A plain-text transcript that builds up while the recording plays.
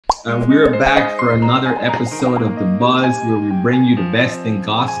And we're back for another episode of The Buzz, where we bring you the best in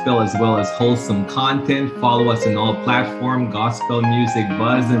gospel as well as wholesome content. Follow us on all platforms, Gospel Music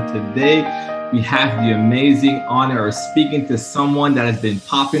Buzz. And today we have the amazing honor of speaking to someone that has been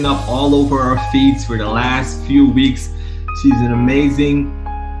popping up all over our feeds for the last few weeks. She's an amazing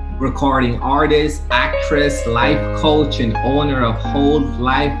recording artist, actress, life coach, and owner of Hold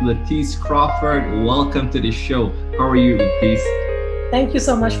Life, Latisse Crawford. Welcome to the show. How are you, Latisse? Thank you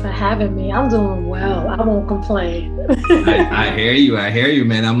so much for having me. I'm doing well. I won't complain. I hear you,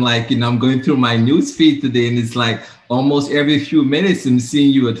 man. I'm like, I'm going through my news feed today, and it's like almost every few minutes I'm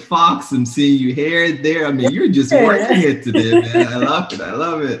seeing you at Fox. I'm seeing you here, there. I mean, you're just working it today, man. I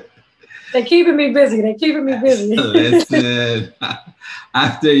love it. They're keeping me busy. Listen,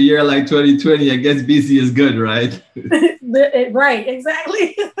 after a year like 2020, I guess busy is good, right? Right,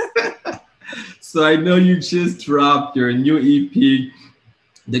 exactly. So I know you just dropped your new EP,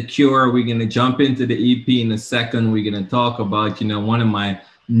 The Cure. We're going to jump into the EP in a second. We're going to talk about, one of my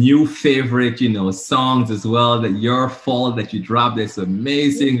new favorite, songs as well, that Your Fault that you dropped. There's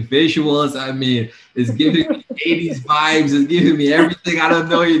amazing visuals. I mean, it's giving me 80s vibes. It's giving me everything. I don't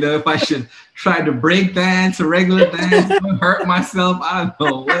know, if I should try to break dance or regular dance, hurt myself. I don't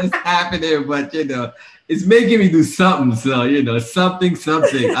know what's happening, but, it's making me do something. So, something. See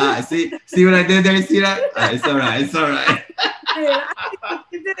what I did there? See that? It's all right.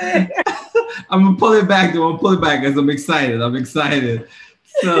 I'm going to pull it back, though. Because I'm excited.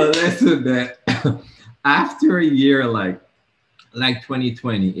 So listen, that after a year like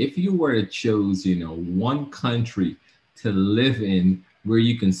 2020, if you were to choose, one country to live in where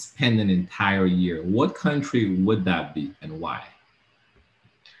you can spend an entire year, what country would that be and why?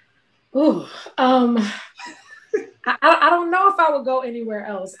 Ooh, I don't know if I would go anywhere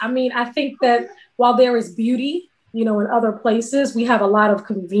else. I mean, I think that while there is beauty, in other places, we have a lot of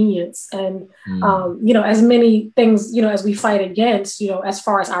convenience and, as many things, as we fight against, as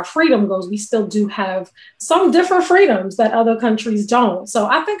far as our freedom goes, we still do have some different freedoms that other countries don't. So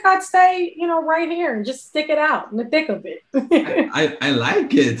I think I'd stay, right here and just stick it out in the thick of it. I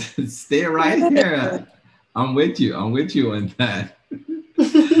like it. Stay right here. I'm with you on that.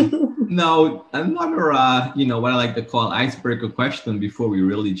 Now, another, what I like to call icebreaker question before we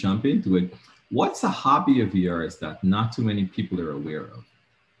really jump into it. What's a hobby of yours that not too many people are aware of?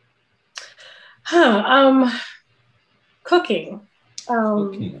 Cooking.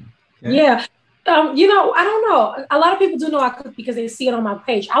 Cooking. Okay. Yeah. I don't know. A lot of people do know I cook because they see it on my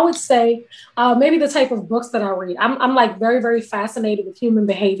page. I would say maybe the type of books that I read. I'm like very, very fascinated with human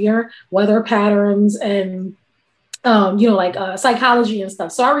behavior, weather patterns, and psychology and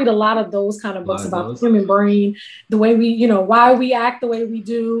stuff. So I read a lot of those kind of books about the human brain, the way we, why we act the way we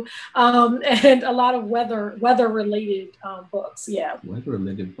do, and a lot of weather related books. Yeah. Weather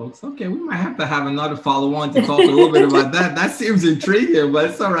related books. Okay, we might have to have another follow on to talk a little bit about that. That seems intriguing, but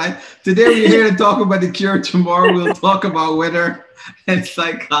it's all right. Today we're here to talk about The Cure. Tomorrow we'll talk about weather and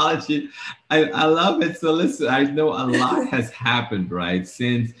psychology. I love it. So listen, I know a lot has happened, right?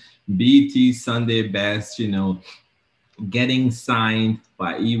 Since BET Sunday Best, getting signed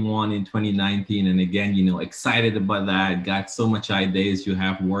by E1 in 2019. And again, excited about that. Got so much ideas you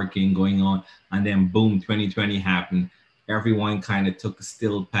have going on. And then boom, 2020 happened. Everyone kind of took a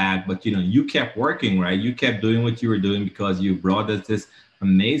still pad, but you kept working, right? You kept doing what you were doing because you brought us this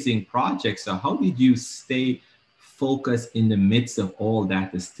amazing project. So how did you stay focused in the midst of all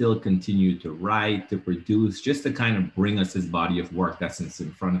that to still continue to write, to produce, just to kind of bring us this body of work that's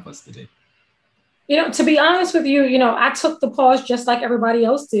in front of us today? To be honest with you, I took the pause just like everybody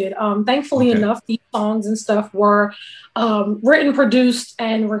else did. Thankfully enough, these songs and stuff were written, produced,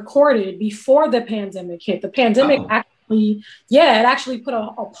 and recorded before the pandemic hit. The pandemic it actually put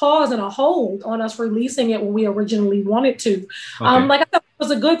a pause and a hold on us releasing it when we originally wanted to. Like I thought it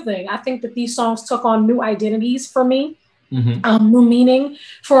was a good thing. I think that these songs took on new identities for me. New meaning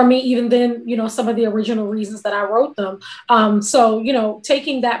for me, even than, some of the original reasons that I wrote them. So,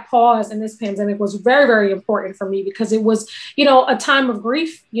 taking that pause in this pandemic was very, very important for me because it was, a time of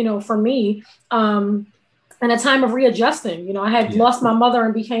grief, for me. And a time of readjusting. I had lost my mother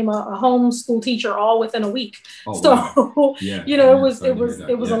and became a homeschool teacher all within a week. Wow.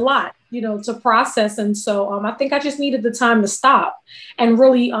 It was a lot, to process. And so I think I just needed the time to stop and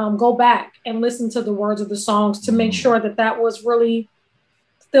really go back and listen to the words of the songs to make sure that was really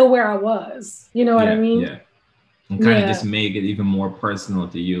still where I was. You know what I mean? Yeah. And kind of just make it even more personal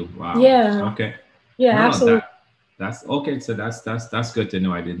to you. Wow. Yeah. Okay. Yeah, absolutely. That's okay. So that's good to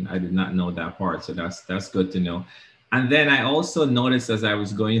know. I did not know that part. So that's good to know. And then I also noticed as I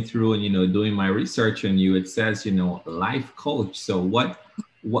was going through and doing my research on you, it says life coach. So what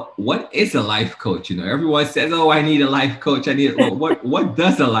what is a life coach? You know, everyone says, "Oh, I need a life coach. I need." Well, what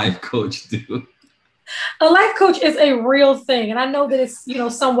does a life coach do? A life coach is a real thing. And I know that it's,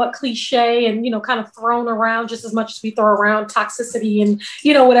 somewhat cliche and, kind of thrown around just as much as we throw around toxicity and,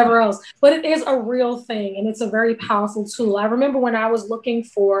 whatever else. But it is a real thing. And it's a very powerful tool. I remember when I was looking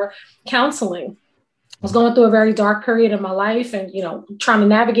for counseling, I was going through a very dark period in my life and, trying to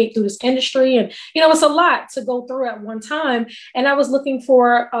navigate through this industry. And, it's a lot to go through at one time. And I was looking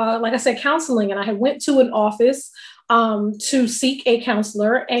for, like I said, counseling. And I had went to an office to seek a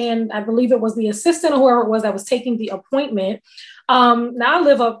counselor. And I believe it was the assistant or whoever it was that was taking the appointment. Now I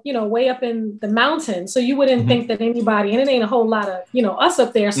live up, way up in the mountains. So you wouldn't think that anybody, and it ain't a whole lot of, us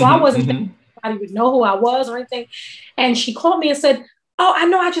up there. So I wasn't thinking anybody would know who I was or anything. And she called me and said, "Oh, I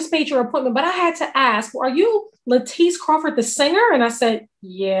know I just made your appointment, but I had to ask, are you Latisse Crawford, the singer?" And I said,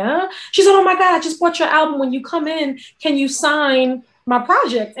 "Yeah." She said, "Oh my God, I just bought your album. When you come in, can you sign my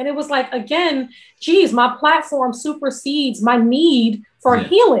project?" And it was like, again, geez, my platform supersedes my need for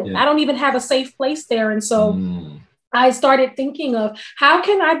healing. Yeah. I don't even have a safe place there. And so I started thinking of how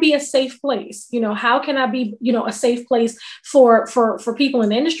can I be a safe place? How can I be, a safe place for people in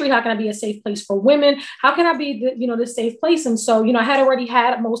the industry? How can I be a safe place for women? How can I be the safe place? And so, I had already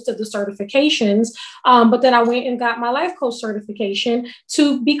had most of the certifications, but then I went and got my life coach certification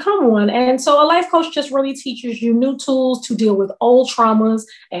to become one. And so a life coach just really teaches you new tools to deal with old traumas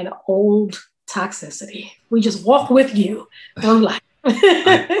and old toxicity. We just walk with you through life.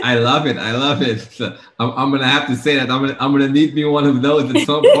 I love it. I love it. So I'm gonna have to say that I'm gonna need me one of those at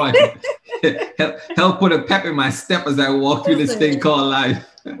some point. help put a pep in my step as I walk through this thing called life.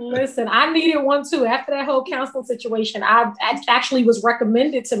 Listen, I needed one too. After that whole counseling situation, I actually was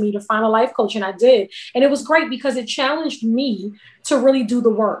recommended to me to find a life coach, and I did. And it was great because it challenged me to really do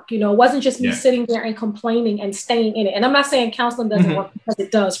the work. It wasn't just me sitting there and complaining and staying in it. And I'm not saying counseling doesn't work, because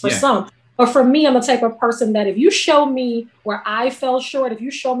it does for some. But for me, I'm the type of person that if you show me where I fell short, if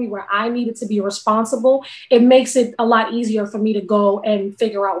you show me where I needed to be responsible, it makes it a lot easier for me to go and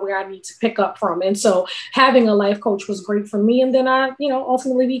figure out where I need to pick up from. And so having a life coach was great for me. And then I,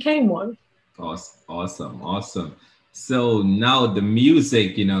 ultimately became one. Awesome. So now the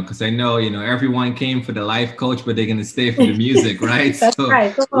music, because I know, everyone came for the life coach, but they're going to stay for the music, right? That's so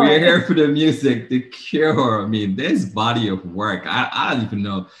right. We're here for the music, The Cure. I mean, this body of work, I don't even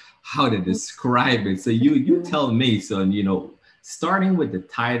know how to describe it. So you tell me. So, starting with the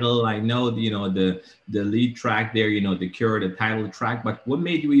title, I know, the lead track there, The Cure, the title track, but what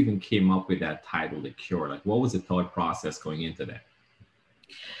made you even came up with that title, The Cure? Like, what was the thought process going into that?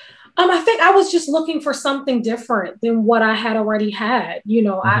 I think I was just looking for something different than what I had already had.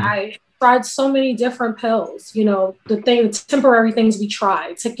 I tried so many different pills, the temporary things we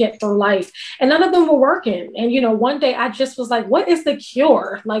tried to get through life, and none of them were working. And, one day I just was like, what is the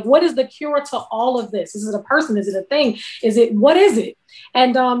cure? Like, what is the cure to all of this? Is it a person? Is it a thing? What is it?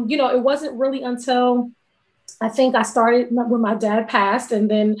 And, it wasn't really until I think I started when my dad passed,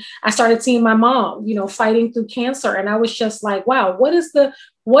 and then I started seeing my mom, fighting through cancer. And I was just like, wow,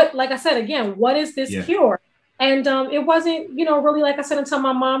 like I said, again, what is this cure? And it wasn't, really, like I said, until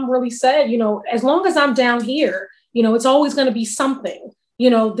my mom really said, as long as I'm down here, it's always going to be something.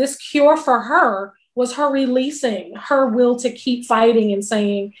 This cure for her was her releasing her will to keep fighting and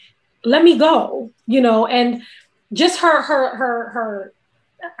saying, let me go, and just her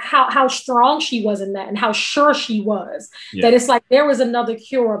how strong she was in that, and how sure she was that it's like there was another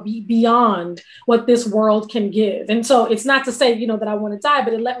cure beyond what this world can give. And so it's not to say, that I want to die,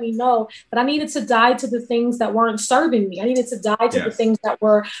 but it let me know that I needed to die to the things that weren't serving me. I needed to die to the things that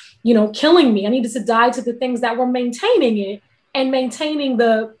were, killing me. I needed to die to the things that were maintaining it and maintaining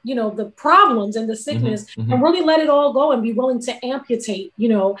the, the problems and the sickness, and really let it all go and be willing to amputate,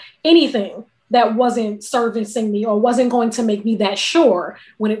 anything that wasn't servicing me or wasn't going to make me that sure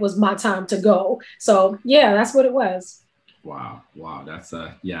when it was my time to go. So that's what it was. Wow. That's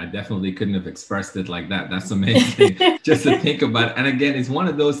I definitely couldn't have expressed it like that. That's amazing just to think about it. And again, it's one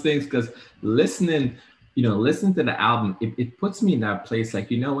of those things, because listening to the album, it puts me in that place. Like,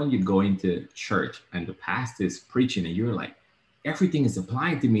 when you go into church and the pastor is preaching and you're like, everything is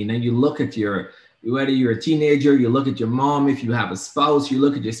applying to me. And then you look at whether you're a teenager, you look at your mom, if you have a spouse, you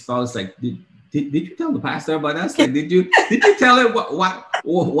look at your spouse, like, did you tell the pastor about us? Like, did you tell him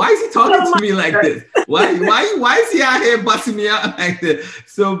why is he talking to me like this? Why is he out here busting me out like this?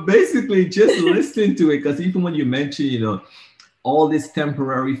 So basically just listening to it, because even when you mention, all these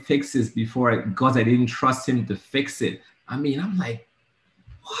temporary fixes because I didn't trust him to fix it. I mean, I'm like,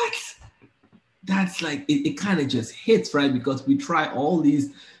 what? That's like, it kind of just hits, right? Because we try all these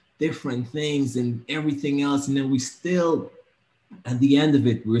different things and everything else, and then we still at the end of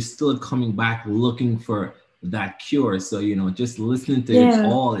it, we're still coming back looking for that cure. So, you know, just listening to it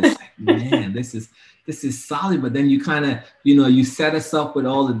all, it's like, man, this is solid. But then you kind of, you know, you set us up with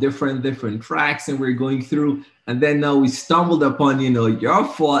all the different tracks and we're going through. And then now we stumbled upon, you know, Your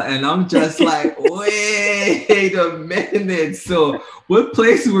Fault. And I'm just like, wait a minute. So what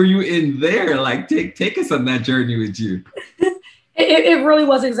place were you in there? Like, take us on that journey with you. It really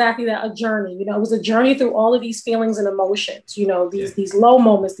was exactly that, a journey. You know, it was a journey through all of these feelings and emotions, you know, these low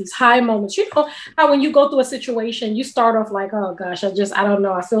moments, these high moments. You know how when you go through a situation, you start off like, oh gosh, I don't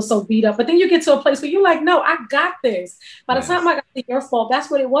know, I feel so beat up. But then you get to a place where you're like, no, I got this. By the time I got to Your Fault, that's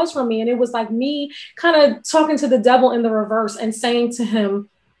what it was for me. And it was like me kind of talking to the devil in the reverse and saying to him,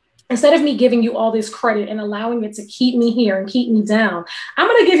 instead of me giving you all this credit and allowing it to keep me here and keep me down, I'm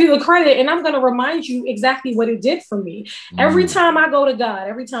going to give you the credit and I'm going to remind you exactly what it did for me. Every time I go to God,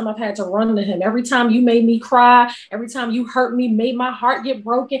 every time I've had to run to him, every time you made me cry, every time you hurt me, made my heart get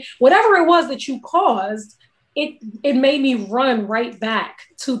broken, whatever it was that you caused, it made me run right back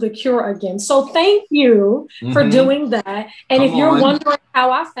to the cure again. So thank you for doing that. And if you're wondering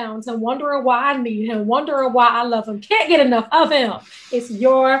how I found him, wondering why I need him, wondering why I love him, can't get enough of him, it's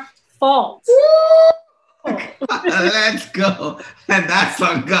your fault. Let's go. And that's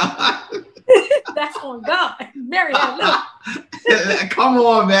on God. That's on God. Mary, come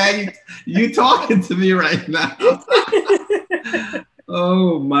on, man. You talking to me right now.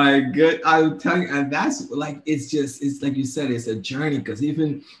 Oh my good. I'll tell you, and that's like, it's like you said, it's a journey, because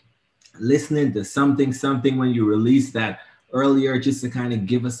even listening to something when you released that earlier, just to kind of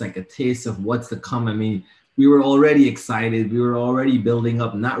give us like a taste of what's to come. I mean, we were already excited. We were already building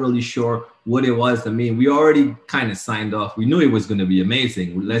up, not really sure what it was. I mean, we already kind of signed off. We knew it was going to be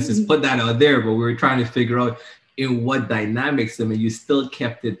amazing. Let's just put that out there. But we were trying to figure out in what dynamics. I mean, you still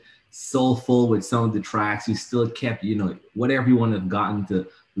kept it soulful with some of the tracks. You still kept, you know, what everyone have gotten to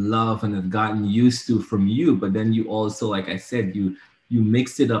love and have gotten used to from you. But then you also, like I said, you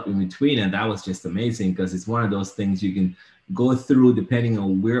mixed it up in between. And that was just amazing, because it's one of those things you can go through depending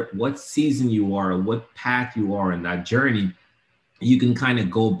on what season you are, what path you are in that journey. You can kind of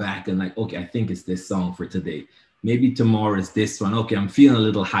go back and like, okay, I think it's this song for today. Maybe tomorrow is this one. Okay, I'm feeling a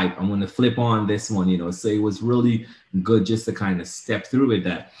little hype. I'm going to flip on this one, you know. So it was really good just to kind of step through with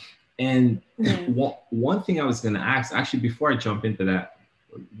that. And one thing I was going to ask, actually, before I jump into that,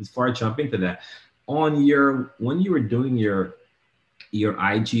 when you were doing your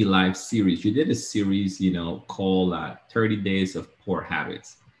IG live series, you did a series, you know, called 30 Days of Poor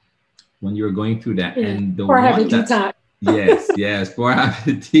Habits. When you were going through that, and the Poor Habit Detox. Yes, Poor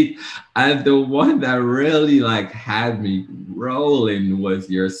Habit. And the one that really like had me rolling was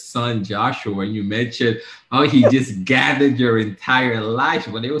your son Joshua, when you mentioned how he just gathered your entire life,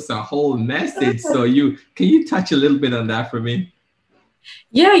 but it was a whole message. So can you touch a little bit on that for me?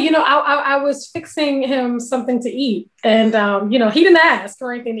 Yeah, you know, I was fixing him something to eat, and you know, he didn't ask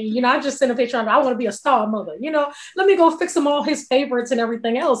for anything to eat. You know, I just sent a picture of, I want to be a star mother. You know, let me go fix him all his favorites and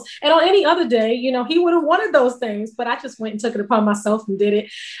everything else. And on any other day, you know, he would have wanted those things, but I just went and took it upon myself and did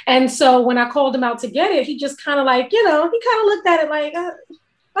it. And so when I called him out to get it, he just kind of like, you know, he kind of looked at it like,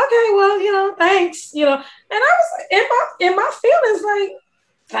 okay, well, you know, thanks, you know. And I was in my feelings like,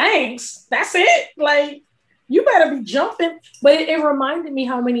 thanks, that's it, like, you better be jumping. But it reminded me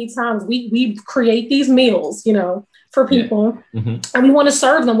how many times we create these meals, you know, for people, and we want to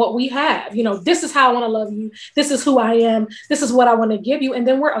serve them what we have. You know, this is how I want to love you. This is who I am. This is what I want to give you. And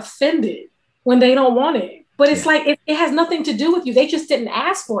then we're offended when they don't want it. But it's like, it has nothing to do with you. They just didn't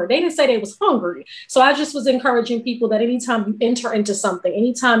ask for it. They didn't say they was hungry. So I just was encouraging people that anytime you enter into something,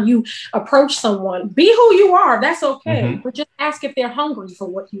 anytime you approach someone, be who you are. That's okay. But just ask if they're hungry for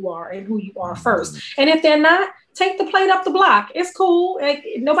what you are and who you are first. And if they're not, take the plate up the block. It's cool. Like,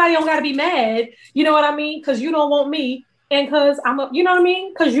 nobody don't got to be mad. You know what I mean? Because you don't want me. And because you know what I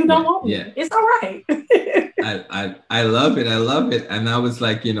mean? Because you don't want me. It's all right. I love it. I love it. And I was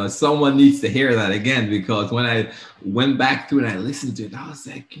like, you know, someone needs to hear that again, because when I went back through and I listened to it, I was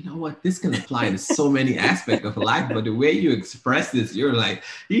like, you know what? This can apply to so many aspects of life. But the way you express this, you're like,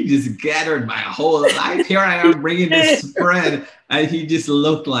 he just gathered my whole life. Here I am bringing this spread. And he just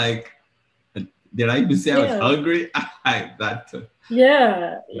looked like, did I even say I was hungry?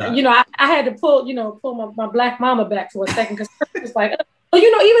 You know, I had to pull my black mama back for a second, because she was like, But,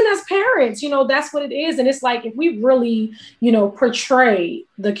 even as parents, that's what it is. And it's like, if we really, portray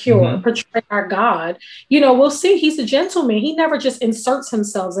the Cure, portray our God, we'll see he's a gentleman. He never just inserts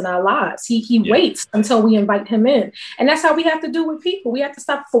himself in our lives. He waits until we invite him in. And that's how we have to do with people. We have to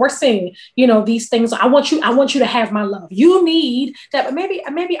stop forcing, these things. I want you to have my love. You need that, but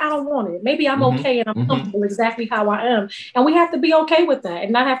maybe I don't want it. Maybe I'm okay and I'm comfortable exactly how I am. And we have to be okay with that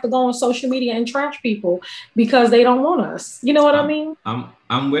and not have to go on social media and trash people because they don't want us. You know what I mean?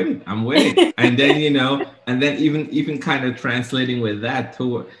 I'm with it. I'm with it. And then, and then even kind of translating with that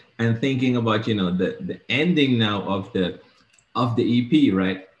too, and thinking about, the ending now of the EP,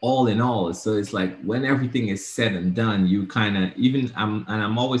 right? All in all. So it's like when everything is said and done, you kind of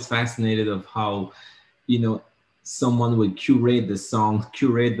I'm always fascinated of how, someone would curate the song,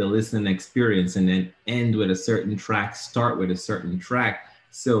 curate the listening experience, and then end with a certain track, start with a certain track.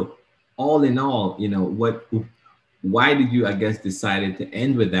 So all in all, why did you, I guess, decided to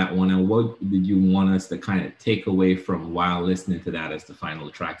end with that one, and what did you want us to kind of take away from while listening to that as the final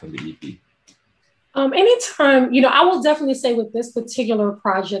track on the EP? Anytime, I will definitely say with this particular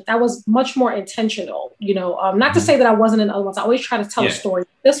project, I was much more intentional, not to say that I wasn't in other ones. I always try to tell a story.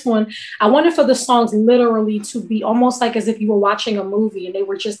 This one, I wanted for the songs literally to be almost like as if you were watching a movie and they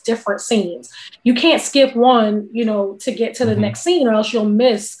were just different scenes. You can't skip one, to get to the next scene, or else you'll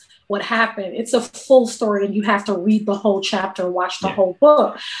miss what happened. It's a full story and you have to read the whole chapter, watch the whole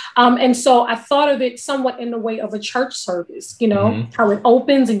book. And so I thought of it somewhat in the way of a church service, how it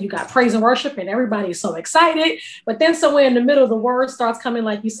opens and you got praise and worship and everybody's so excited. But then somewhere in the middle, the word starts coming,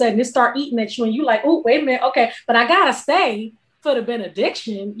 like you said, and it start eating at you and you like, oh, wait a minute. Okay, but I gotta stay for the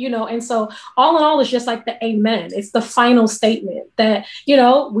benediction, and so all in all, it's just like the amen. It's the final statement that,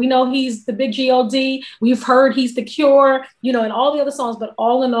 we know he's the big God. We've heard he's the Cure, and all the other songs, but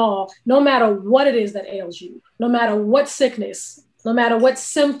all in all, no matter what it is that ails you, no matter what sickness, no matter what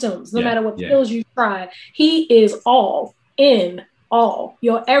symptoms, no matter what pills you try, he is all in all.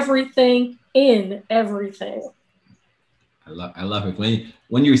 You're everything in everything. I love it.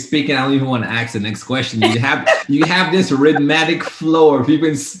 When you're speaking, I don't even want to ask the next question. You have this rhythmic flow of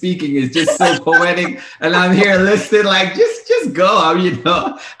even speaking. It's just so poetic, and I'm here listening. Like just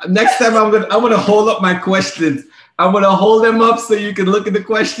go. Next time I'm gonna hold up my questions. I'm gonna hold them up so you can look at the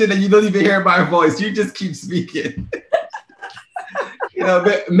question and you don't even hear my voice. You just keep speaking.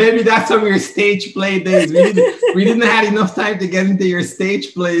 Maybe that's some of your stage play days. We didn't have enough time to get into your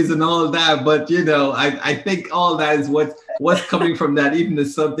stage plays and all of that. But I think all that is what's coming from that. Even the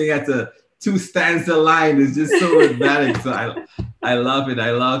something that's a 2 stanza line is just so rhythmic. So I love it.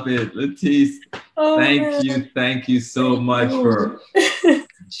 I love it. Latice, thank you so much for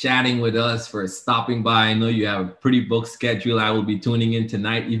chatting with us, for stopping by. I know you have a pretty booked schedule. I will be tuning in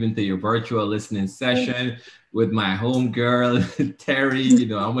tonight, even to your virtual listening session with my home girl, Terry.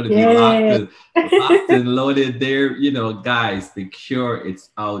 I'm going to be locked and loaded there. Guys, The Cure,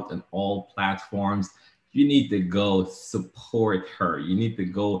 it's out on all platforms. You need to go support her. You need to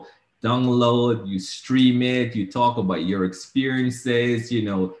go download, you stream it, you talk about your experiences,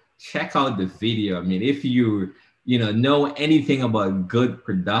 check out the video. I mean, if you, know anything about good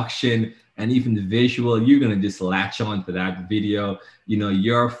production and even the visual, you're going to just latch on to that video.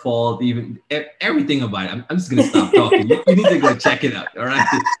 Your fault, even everything about it. I'm just going to stop talking. You need to go check it out. All right.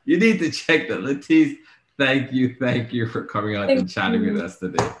 You need to check that. Latice, thank you for coming out and chatting with us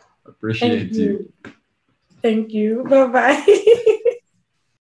today. Appreciate you. Thank you. Bye-bye.